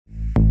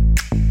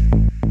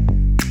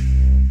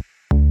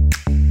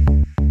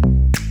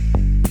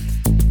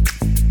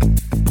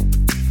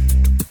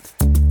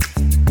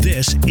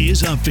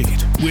is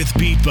Upbeat with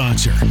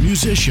beatboxer,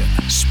 musician,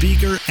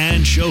 speaker,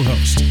 and show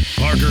host,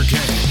 Parker Kane.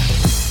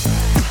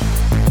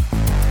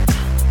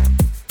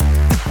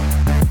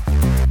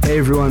 Hey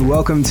everyone,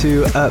 welcome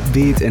to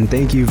Upbeat, and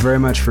thank you very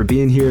much for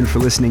being here and for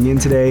listening in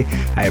today.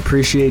 I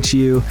appreciate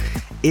you.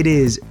 It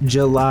is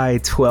July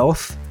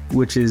 12th,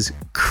 which is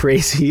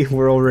crazy.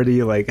 We're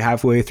already like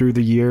halfway through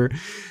the year.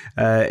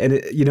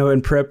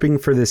 In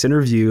prepping for this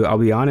interview, I'll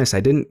be honest, I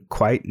didn't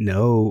quite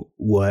know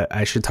what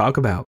I should talk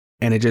about.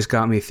 And it just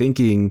got me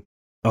thinking,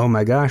 oh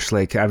my gosh,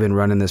 like I've been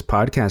running this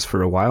podcast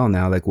for a while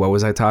now. Like, what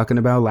was I talking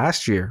about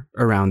last year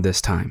around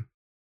this time?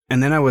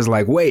 And then I was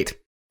like, wait,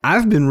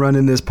 I've been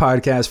running this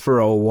podcast for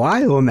a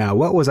while now.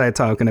 What was I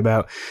talking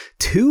about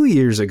 2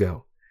 years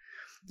ago?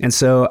 And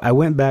so I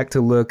went back to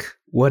look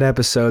what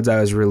episodes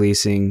I was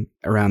releasing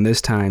around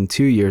this time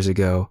 2 years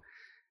ago.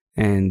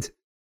 And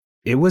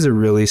it was a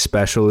really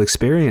special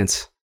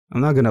experience.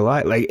 I'm not going to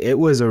lie. Like, it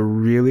was a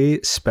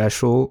really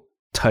special,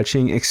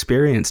 touching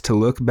experience to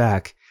look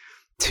back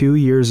 2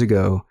 years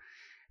ago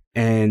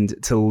and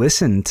to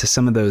listen to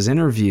some of those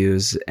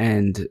interviews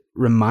and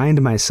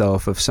remind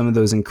myself of some of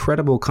those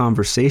incredible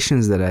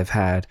conversations that I've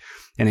had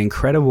and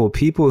incredible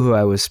people who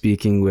I was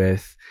speaking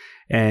with.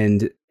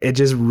 And it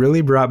just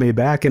really brought me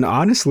back. And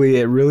honestly,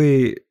 it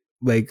really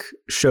like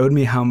showed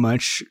me how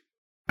much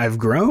I've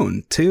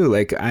grown too.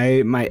 Like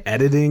my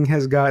editing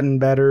has gotten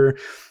better.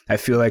 I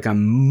feel like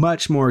I'm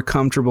much more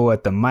comfortable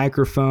at the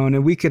microphone,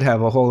 and we could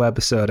have a whole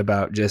episode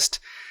about just,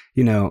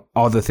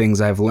 all the things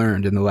I've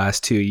learned in the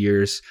last 2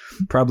 years,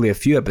 probably a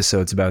few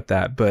episodes about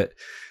that. But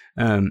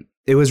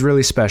it was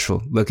really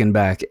special looking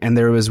back. And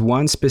there was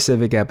one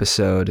specific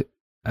episode.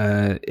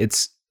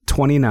 It's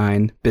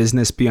 29,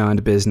 Business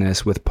Beyond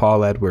Business with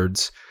Paul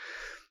Edwards.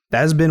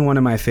 That's been one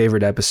of my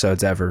favorite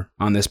episodes ever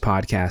on this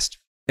podcast.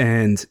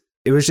 And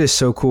it was just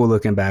so cool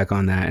looking back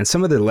on that. And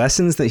some of the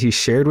lessons that he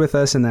shared with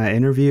us in that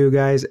interview,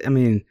 guys, I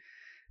mean,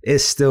 it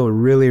still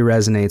really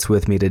resonates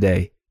with me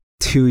today.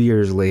 2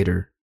 years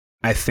later,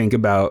 I think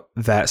about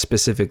that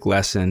specific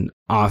lesson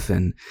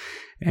often.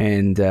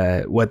 And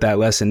what that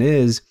lesson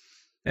is,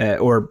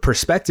 or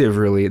perspective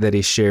really that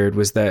he shared,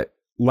 was that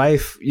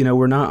life,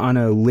 we're not on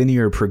a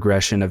linear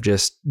progression of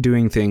just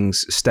doing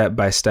things step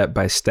by step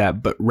by step,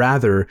 but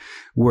rather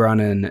we're on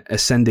an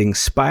ascending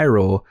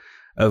spiral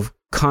of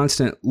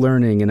constant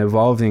learning and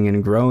evolving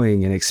and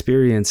growing and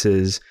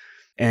experiences.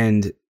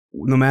 And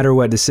no matter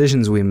what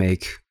decisions we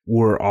make,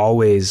 we're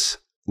always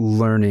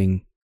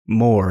learning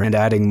more and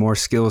adding more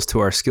skills to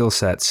our skill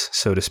sets,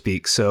 so to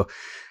speak. So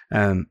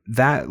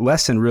that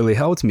lesson really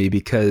helped me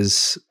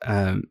because,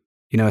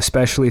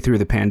 especially through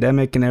the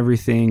pandemic and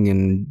everything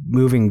and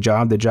moving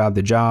job to job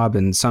to job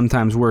and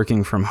sometimes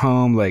working from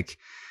home, like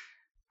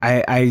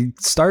I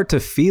start to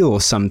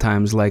feel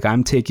sometimes like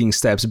I'm taking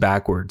steps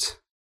backwards.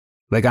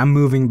 Like I'm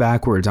moving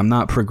backwards. I'm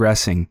not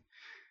progressing,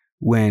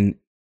 when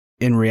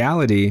in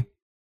reality,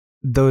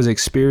 those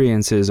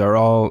experiences are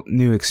all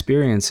new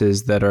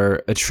experiences that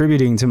are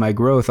attributing to my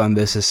growth on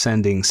this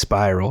ascending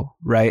spiral,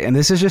 right? And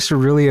this is just a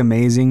really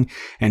amazing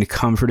and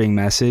comforting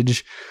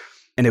message.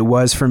 And it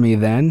was for me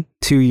then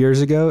 2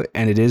 years ago,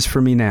 and it is for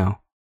me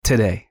now,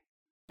 today.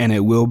 And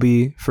it will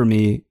be for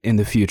me in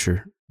the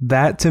future.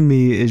 That to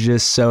me is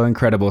just so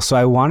incredible. So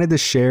I wanted to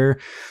share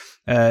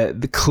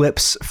the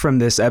clips from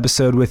this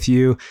episode with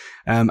you.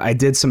 I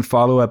did some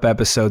follow-up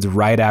episodes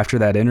right after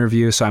that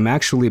interview. So I'm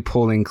actually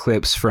pulling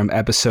clips from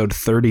episode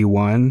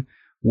 31,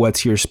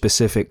 What's Your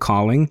Specific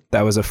Calling?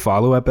 That was a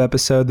follow-up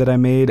episode that I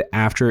made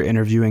after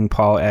interviewing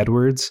Paul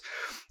Edwards.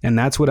 And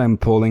that's what I'm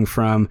pulling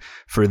from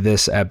for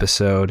this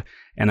episode.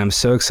 And I'm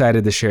so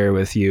excited to share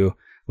with you.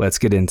 Let's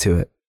get into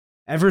it.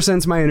 Ever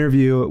since my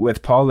interview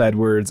with Paul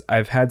Edwards,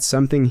 I've had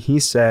something he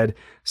said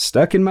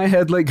stuck in my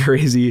head like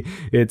crazy.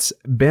 It's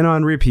been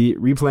on repeat,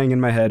 replaying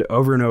in my head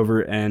over and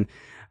over. And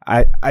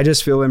I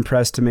just feel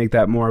impressed to make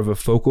that more of a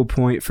focal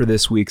point for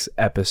this week's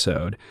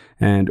episode.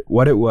 And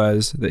what it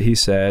was that he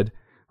said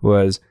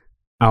was,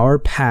 our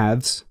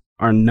paths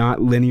are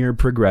not linear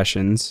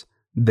progressions.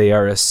 They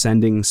are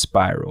ascending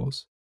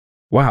spirals.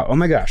 Wow. Oh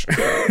my gosh.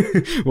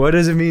 What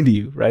does it mean to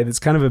you, right? It's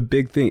kind of a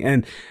big thing.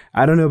 And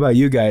I don't know about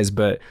you guys,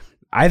 but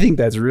I think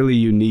that's really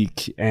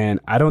unique. And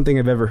I don't think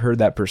I've ever heard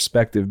that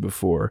perspective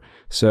before.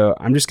 So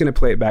I'm just going to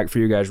play it back for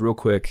you guys real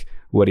quick,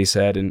 what he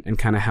said and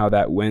kind of how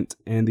that went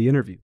in the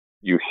interview.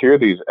 You hear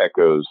these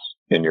echoes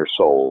in your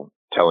soul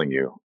telling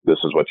you, this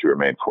is what you were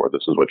made for.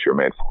 This is what you're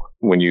made for.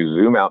 When you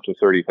zoom out to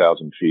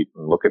 30,000 feet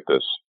and look at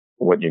this,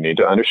 what you need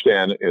to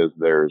understand is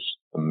there's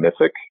the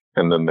mythic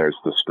and then there's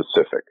the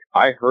specific.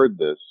 I heard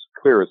this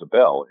clear as a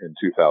bell in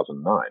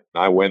 2009.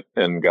 I went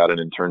and got an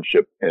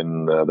internship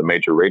in the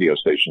major radio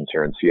stations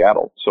here in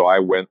Seattle. So I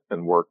went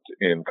and worked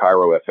in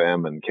Cairo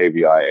FM and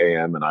KVI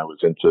AM, and I was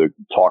into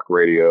talk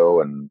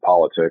radio and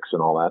politics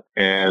and all that.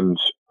 And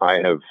I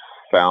have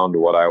found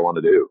what I want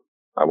to do.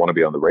 I want to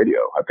be on the radio.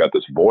 I've got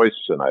this voice,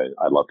 and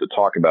I love to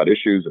talk about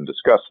issues and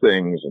discuss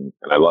things, and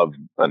I love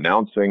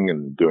announcing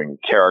and doing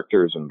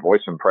characters and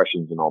voice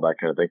impressions and all that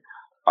kind of thing.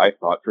 I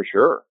thought for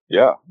sure,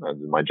 yeah,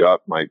 my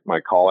job, my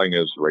calling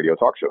is radio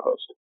talk show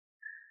host.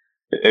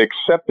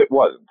 Except it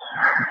wasn't.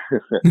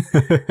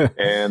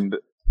 And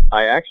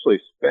I actually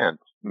spent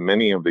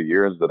many of the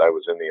years that I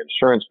was in the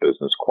insurance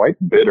business quite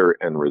bitter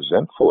and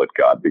resentful at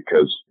God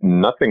because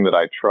nothing that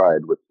I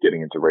tried with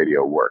getting into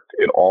radio worked.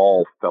 It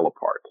all fell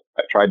apart.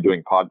 I tried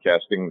doing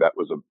podcasting. That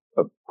was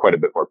quite a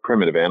bit more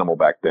primitive animal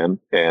back then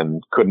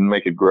and couldn't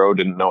make it grow,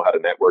 didn't know how to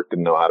network,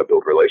 didn't know how to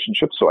build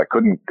relationships. So I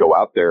couldn't go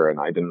out there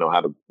and I didn't know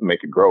how to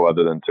make it grow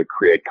other than to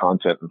create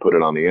content and put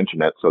it on the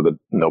internet so that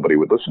nobody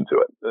would listen to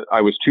it.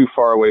 I was too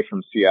far away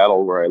from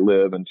Seattle where I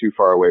live and too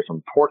far away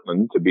from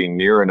Portland to be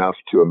near enough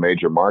to a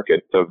major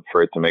market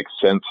for it to make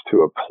sense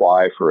to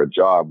apply for a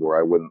job where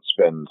I wouldn't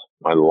spend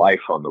my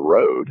life on the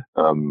road,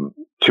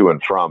 to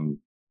and from,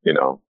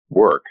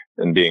 work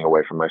and being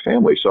away from my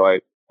family. So I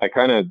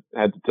kind of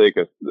had to take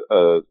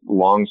a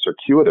long,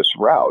 circuitous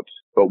route,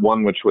 but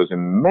one which was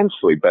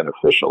immensely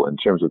beneficial in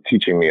terms of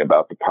teaching me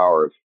about the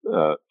power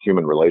of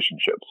human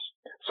relationships.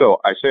 So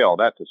I say all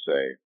that to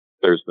say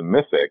there's the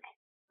mythic,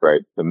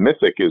 right? The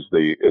mythic is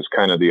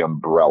kind of the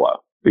umbrella,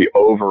 the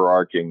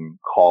overarching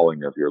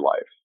calling of your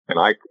life.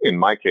 And in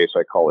my case,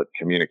 I call it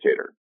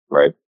communicator,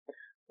 right?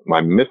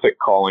 My mythic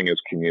calling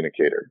is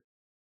communicator,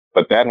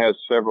 but that has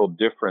several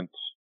different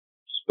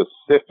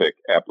specific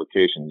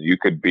applications. You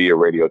could be a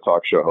radio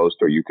talk show host,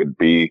 or you could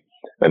be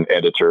an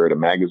editor at a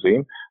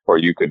magazine, or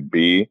you could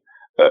be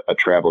a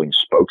traveling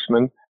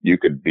spokesman. You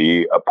could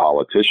be a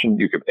politician.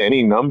 You could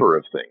any number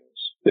of things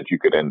that you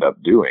could end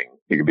up doing.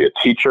 You could be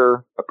a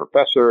teacher, a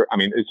professor. I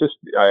mean, it's just,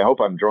 I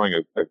hope I'm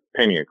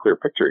painting a clear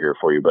picture here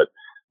for you, but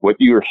what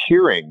you're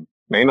hearing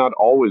may not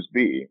always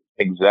be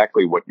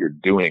exactly what you're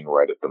doing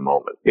right at the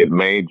moment. It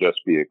may just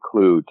be a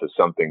clue to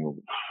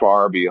something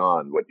far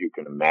beyond what you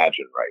can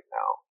imagine right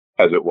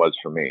now, as it was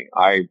for me.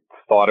 I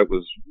thought it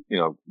was,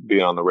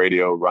 being on the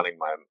radio, running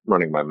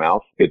my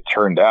mouth. It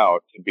turned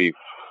out to be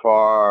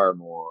far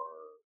more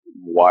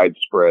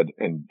widespread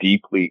and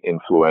deeply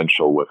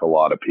influential with a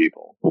lot of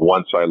people.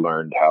 Once I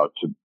learned how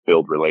to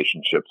build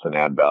relationships and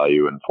add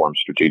value and form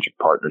strategic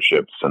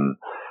partnerships and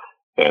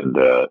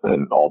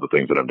all the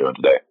things that I'm doing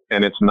today.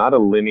 And it's not a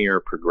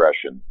linear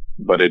progression,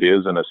 but it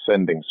is an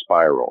ascending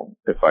spiral,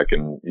 if I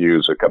can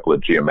use a couple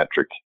of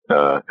geometric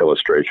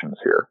illustrations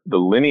here. The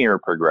linear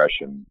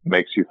progression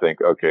makes you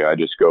think, okay, I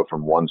just go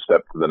from one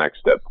step to the next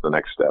step to the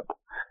next step.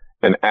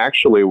 And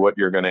actually what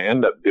you're going to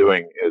end up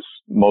doing is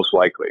most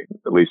likely,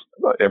 at least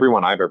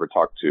everyone I've ever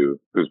talked to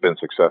who's been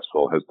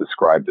successful has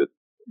described it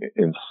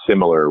in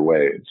similar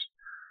ways.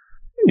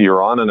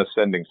 You're on an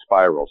ascending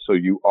spiral. So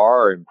you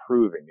are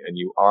improving and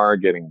you are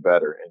getting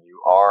better and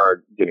you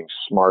are getting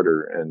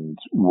smarter and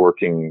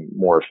working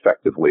more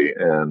effectively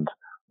and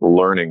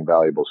learning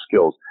valuable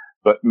skills.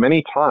 But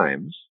many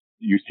times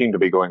you seem to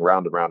be going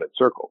round and round in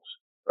circles,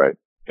 right?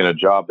 In a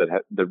job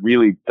that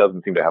really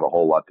doesn't seem to have a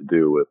whole lot to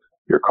do with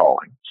your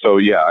calling. So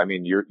yeah, I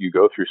mean, you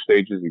go through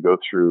stages, you go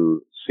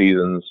through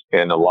seasons,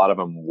 and a lot of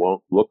them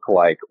won't look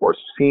like or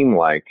seem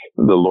like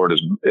the Lord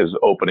is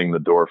opening the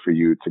door for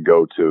you to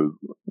go to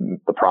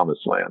the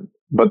promised land.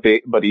 But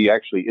he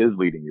actually is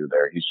leading you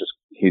there.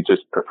 He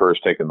just prefers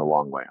taking the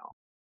long way home.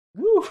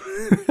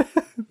 Woo.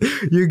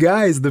 You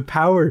guys, the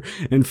power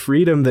and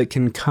freedom that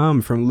can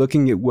come from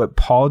looking at what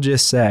Paul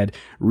just said,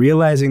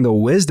 realizing the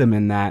wisdom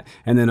in that,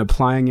 and then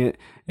applying it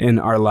in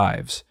our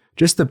lives.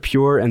 Just the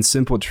pure and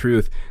simple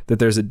truth that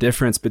there's a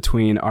difference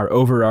between our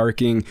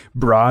overarching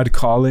broad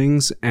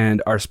callings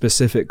and our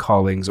specific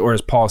callings, or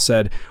as Paul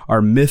said,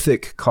 our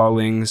mythic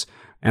callings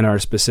and our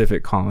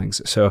specific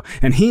callings. So,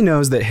 and he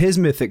knows that his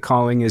mythic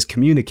calling is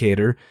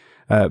communicator,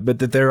 but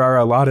that there are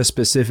a lot of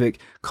specific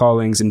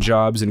callings and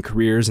jobs and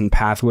careers and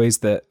pathways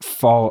that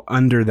fall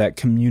under that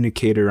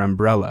communicator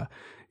umbrella.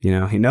 He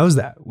knows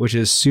that, which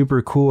is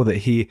super cool that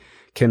he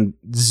can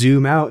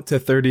zoom out to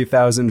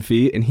 30,000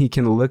 feet and he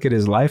can look at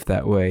his life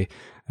that way.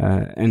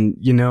 And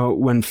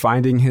when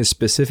finding his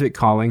specific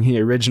calling,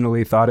 he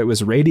originally thought it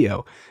was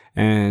radio,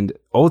 and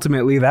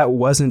ultimately that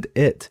wasn't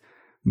it.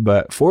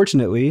 But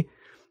fortunately,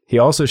 he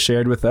also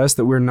shared with us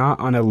that we're not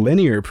on a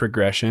linear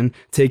progression,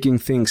 taking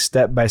things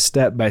step by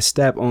step by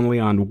step only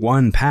on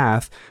one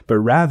path, but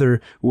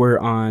rather we're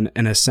on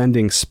an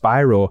ascending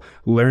spiral,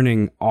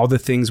 learning all the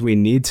things we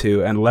need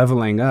to and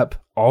leveling up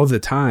all the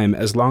time,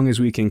 as long as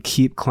we can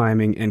keep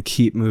climbing and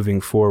keep moving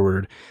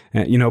forward.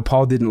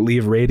 Paul didn't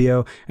leave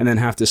radio and then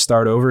have to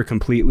start over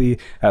completely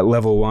at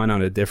level 1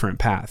 on a different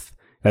path.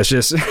 That's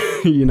just,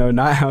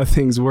 not how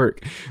things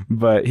work.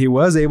 But he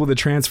was able to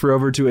transfer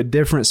over to a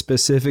different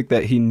specific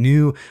that he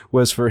knew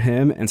was for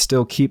him and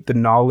still keep the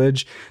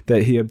knowledge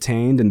that he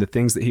obtained and the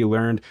things that he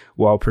learned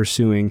while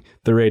pursuing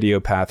the radio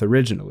path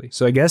originally.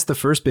 So I guess the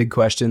first big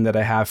question that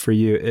I have for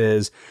you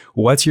is,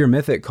 what's your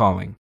mythic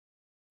calling?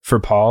 For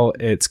Paul,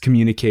 it's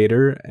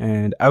communicator,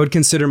 and I would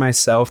consider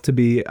myself to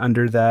be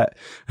under that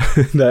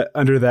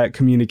under that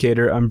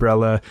communicator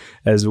umbrella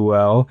as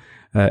well.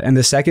 And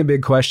the second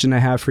big question I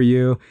have for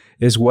you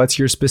is, what's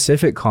your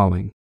specific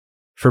calling?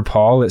 For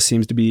Paul, it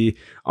seems to be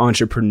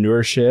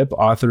entrepreneurship,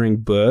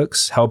 authoring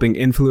books, helping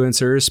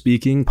influencers,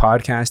 speaking,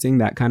 podcasting,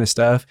 that kind of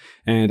stuff.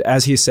 And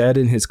as he said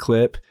in his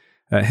clip,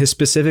 His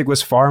specific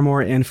was far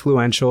more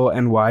influential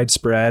and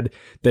widespread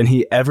than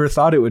he ever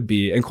thought it would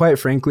be. And quite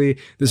frankly,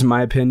 this is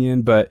my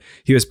opinion, but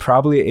he was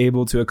probably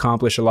able to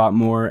accomplish a lot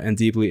more and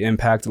deeply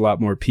impact a lot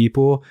more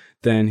people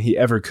than he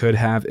ever could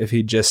have if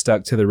he just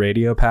stuck to the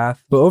radio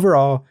path. But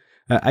overall,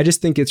 I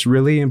just think it's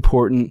really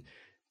important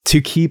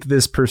to keep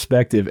this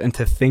perspective and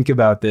to think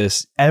about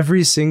this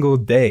every single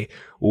day.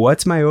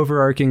 What's my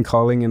overarching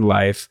calling in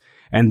life?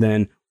 And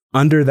then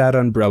under that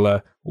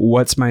umbrella,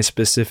 what's my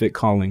specific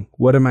calling?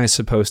 What am I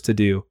supposed to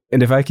do?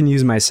 And if I can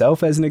use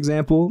myself as an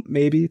example,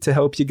 maybe to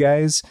help you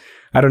guys,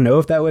 I don't know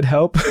if that would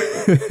help.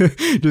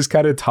 Just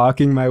kind of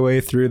talking my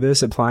way through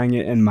this, applying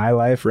it in my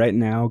life right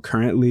now,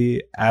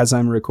 currently, as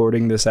I'm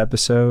recording this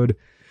episode.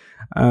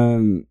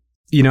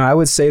 I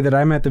would say that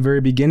I'm at the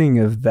very beginning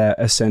of that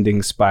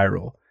ascending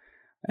spiral.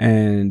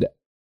 And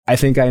I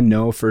think I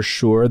know for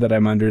sure that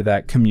I'm under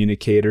that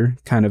communicator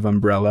kind of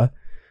umbrella.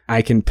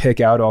 I can pick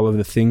out all of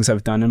the things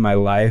I've done in my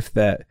life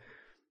that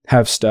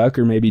have stuck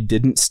or maybe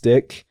didn't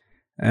stick,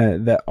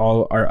 that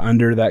all are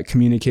under that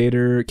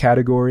communicator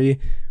category.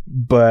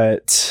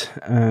 But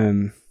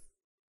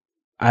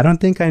I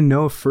don't think I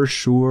know for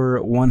sure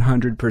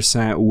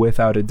 100%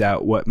 without a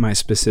doubt what my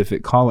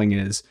specific calling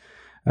is.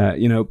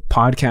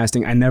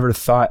 Podcasting, I never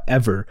thought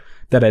ever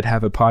that I'd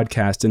have a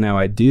podcast, and now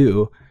I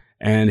do.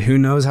 And who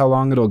knows how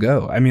long it'll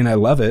go. I mean, I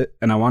love it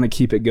and I want to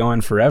keep it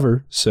going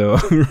forever. So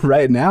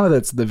right now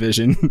that's the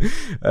vision.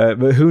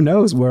 But who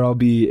knows where I'll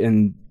be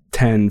in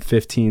 10,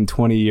 15,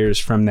 20 years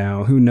from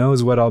now? Who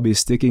knows what I'll be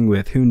sticking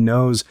with? Who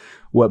knows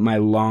what my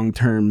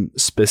long-term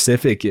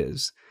specific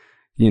is?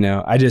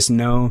 I just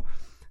know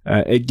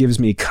it gives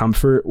me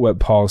comfort what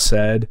Paul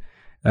said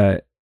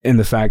in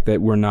the fact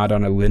that we're not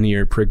on a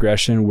linear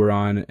progression, we're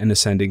on an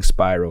ascending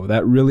spiral.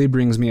 That really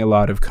brings me a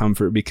lot of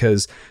comfort,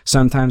 because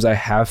sometimes I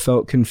have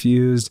felt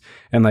confused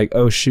and like,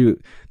 oh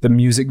shoot, the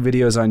music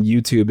videos on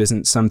YouTube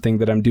isn't something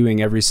that I'm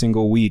doing every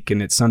single week,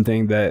 and it's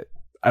something that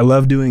I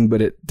love doing,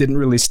 but it didn't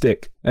really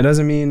stick. It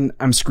doesn't mean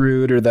I'm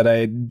screwed or that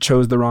I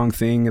chose the wrong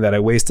thing, that I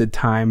wasted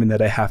time and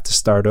that I have to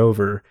start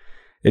over.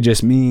 It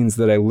just means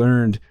that I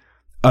learned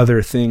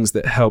other things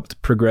that helped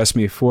progress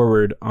me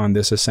forward on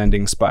this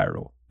ascending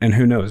spiral. And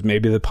who knows,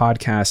 maybe the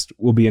podcast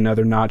will be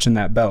another notch in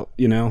that belt,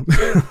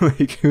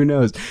 like who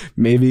knows,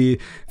 maybe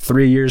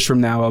 3 years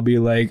from now, I'll be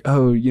like,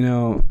 oh,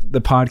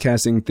 the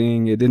podcasting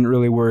thing, it didn't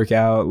really work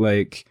out.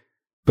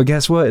 But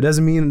guess what? It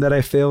doesn't mean that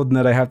I failed and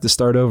that I have to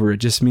start over.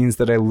 It just means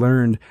that I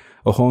learned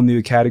a whole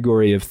new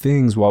category of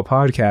things while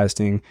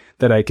podcasting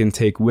that I can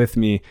take with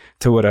me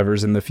to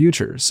whatever's in the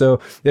future. So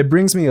it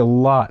brings me a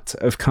lot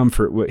of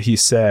comfort what he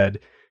said.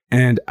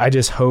 And I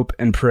just hope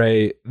and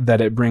pray that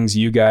it brings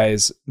you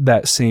guys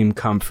that same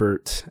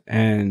comfort.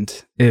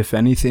 And if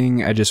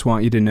anything, I just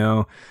want you to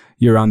know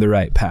you're on the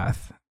right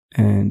path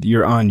and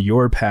you're on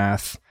your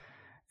path.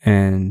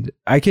 And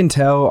I can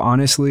tell,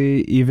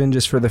 honestly, even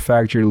just for the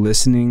fact you're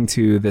listening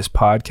to this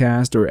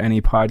podcast or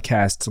any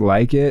podcasts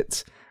like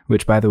it,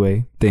 which, by the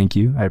way, thank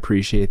you. I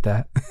appreciate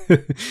that.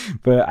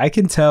 But I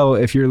can tell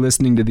if you're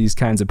listening to these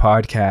kinds of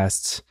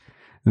podcasts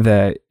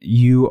that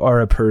you are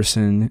a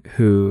person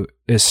who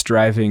is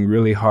striving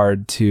really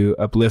hard to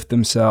uplift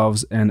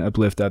themselves and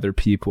uplift other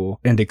people,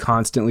 and to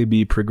constantly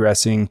be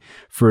progressing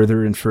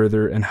further and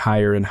further and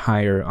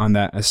higher on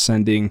that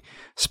ascending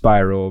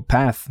spiral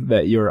path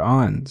that you're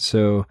on.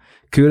 So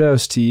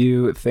kudos to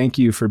you. Thank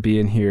you for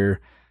being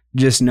here.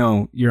 Just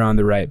know you're on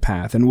the right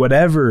path, and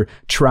whatever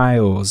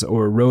trials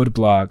or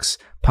roadblocks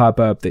pop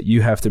up that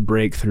you have to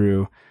break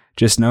through,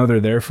 just know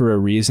they're there for a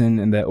reason,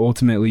 and that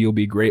ultimately you'll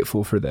be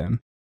grateful for them.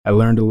 I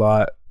learned a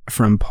lot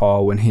from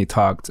Paul when he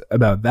talked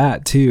about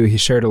that too. He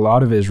shared a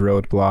lot of his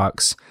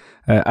roadblocks.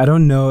 I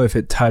don't know if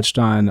it touched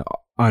on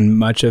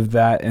much of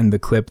that in the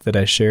clip that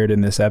I shared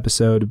in this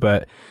episode,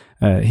 but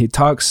he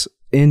talks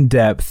in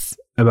depth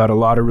about a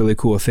lot of really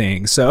cool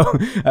things. So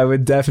I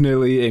would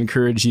definitely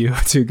encourage you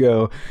to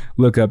go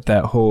look up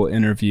that whole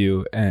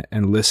interview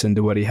and listen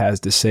to what he has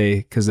to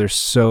say, because there's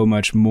so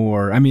much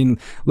more. I mean,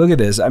 look at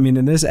this. I mean,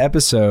 in this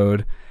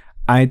episode,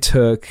 I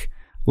took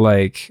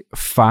like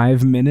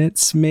 5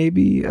 minutes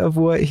maybe of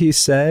what he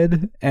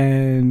said,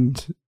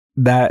 and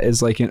that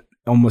is like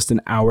almost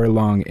an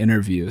hour-long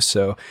interview.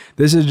 So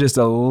this is just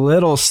a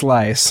little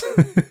slice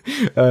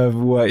of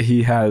what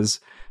he has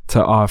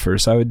to offer.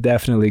 So I would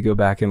definitely go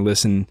back and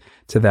listen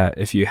to that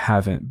if you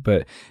haven't.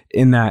 But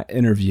in that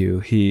interview,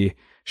 he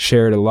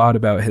shared a lot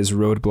about his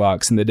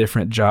roadblocks and the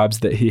different jobs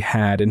that he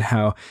had, and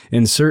how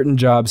in certain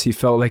jobs he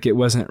felt like it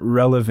wasn't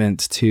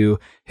relevant to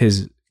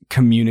his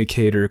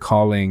communicator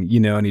calling,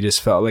 and he just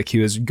felt like he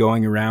was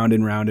going around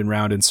and round and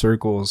round in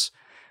circles.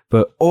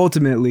 But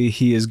ultimately,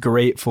 he is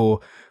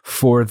grateful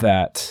for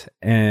that.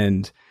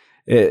 And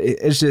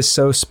it's just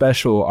so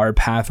special, our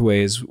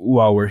pathways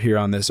while we're here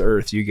on this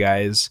earth, you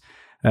guys.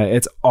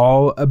 It's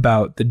all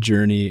about the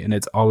journey, and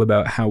it's all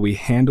about how we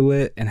handle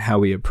it and how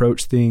we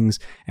approach things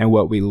and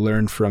what we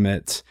learn from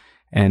it,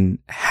 and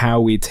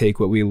how we take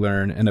what we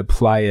learn and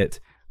apply it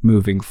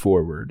moving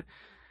forward.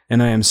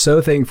 And I am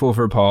so thankful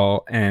for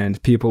Paul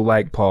and people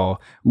like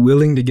Paul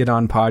willing to get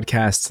on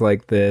podcasts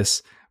like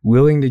this,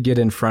 willing to get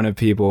in front of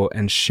people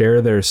and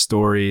share their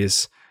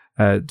stories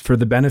for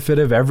the benefit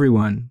of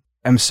everyone.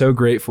 I'm so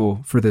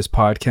grateful for this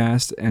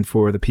podcast and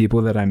for the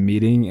people that I'm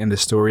meeting and the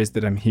stories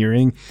that I'm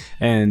hearing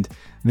and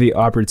the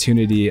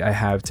opportunity I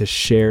have to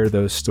share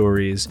those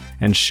stories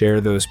and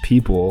share those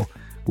people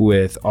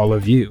with all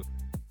of you.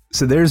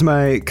 So there's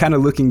my kind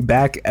of looking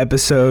back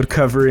episode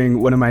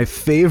covering one of my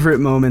favorite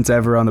moments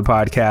ever on the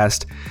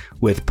podcast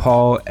with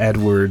Paul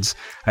Edwards.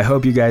 I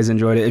hope you guys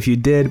enjoyed it. If you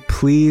did,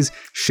 please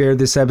share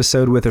this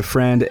episode with a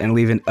friend and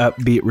leave an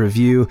upbeat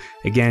review.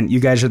 Again, you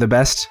guys are the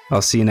best.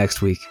 I'll see you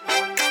next week.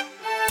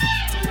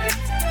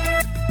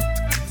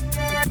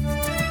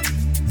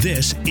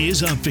 This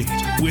is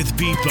Upbeat with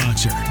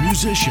beatboxer,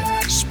 musician,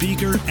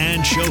 speaker,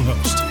 and show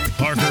host,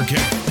 Parker K.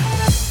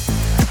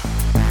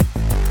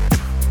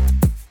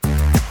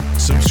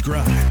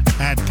 Subscribe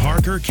at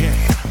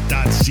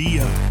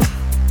parkerk.co.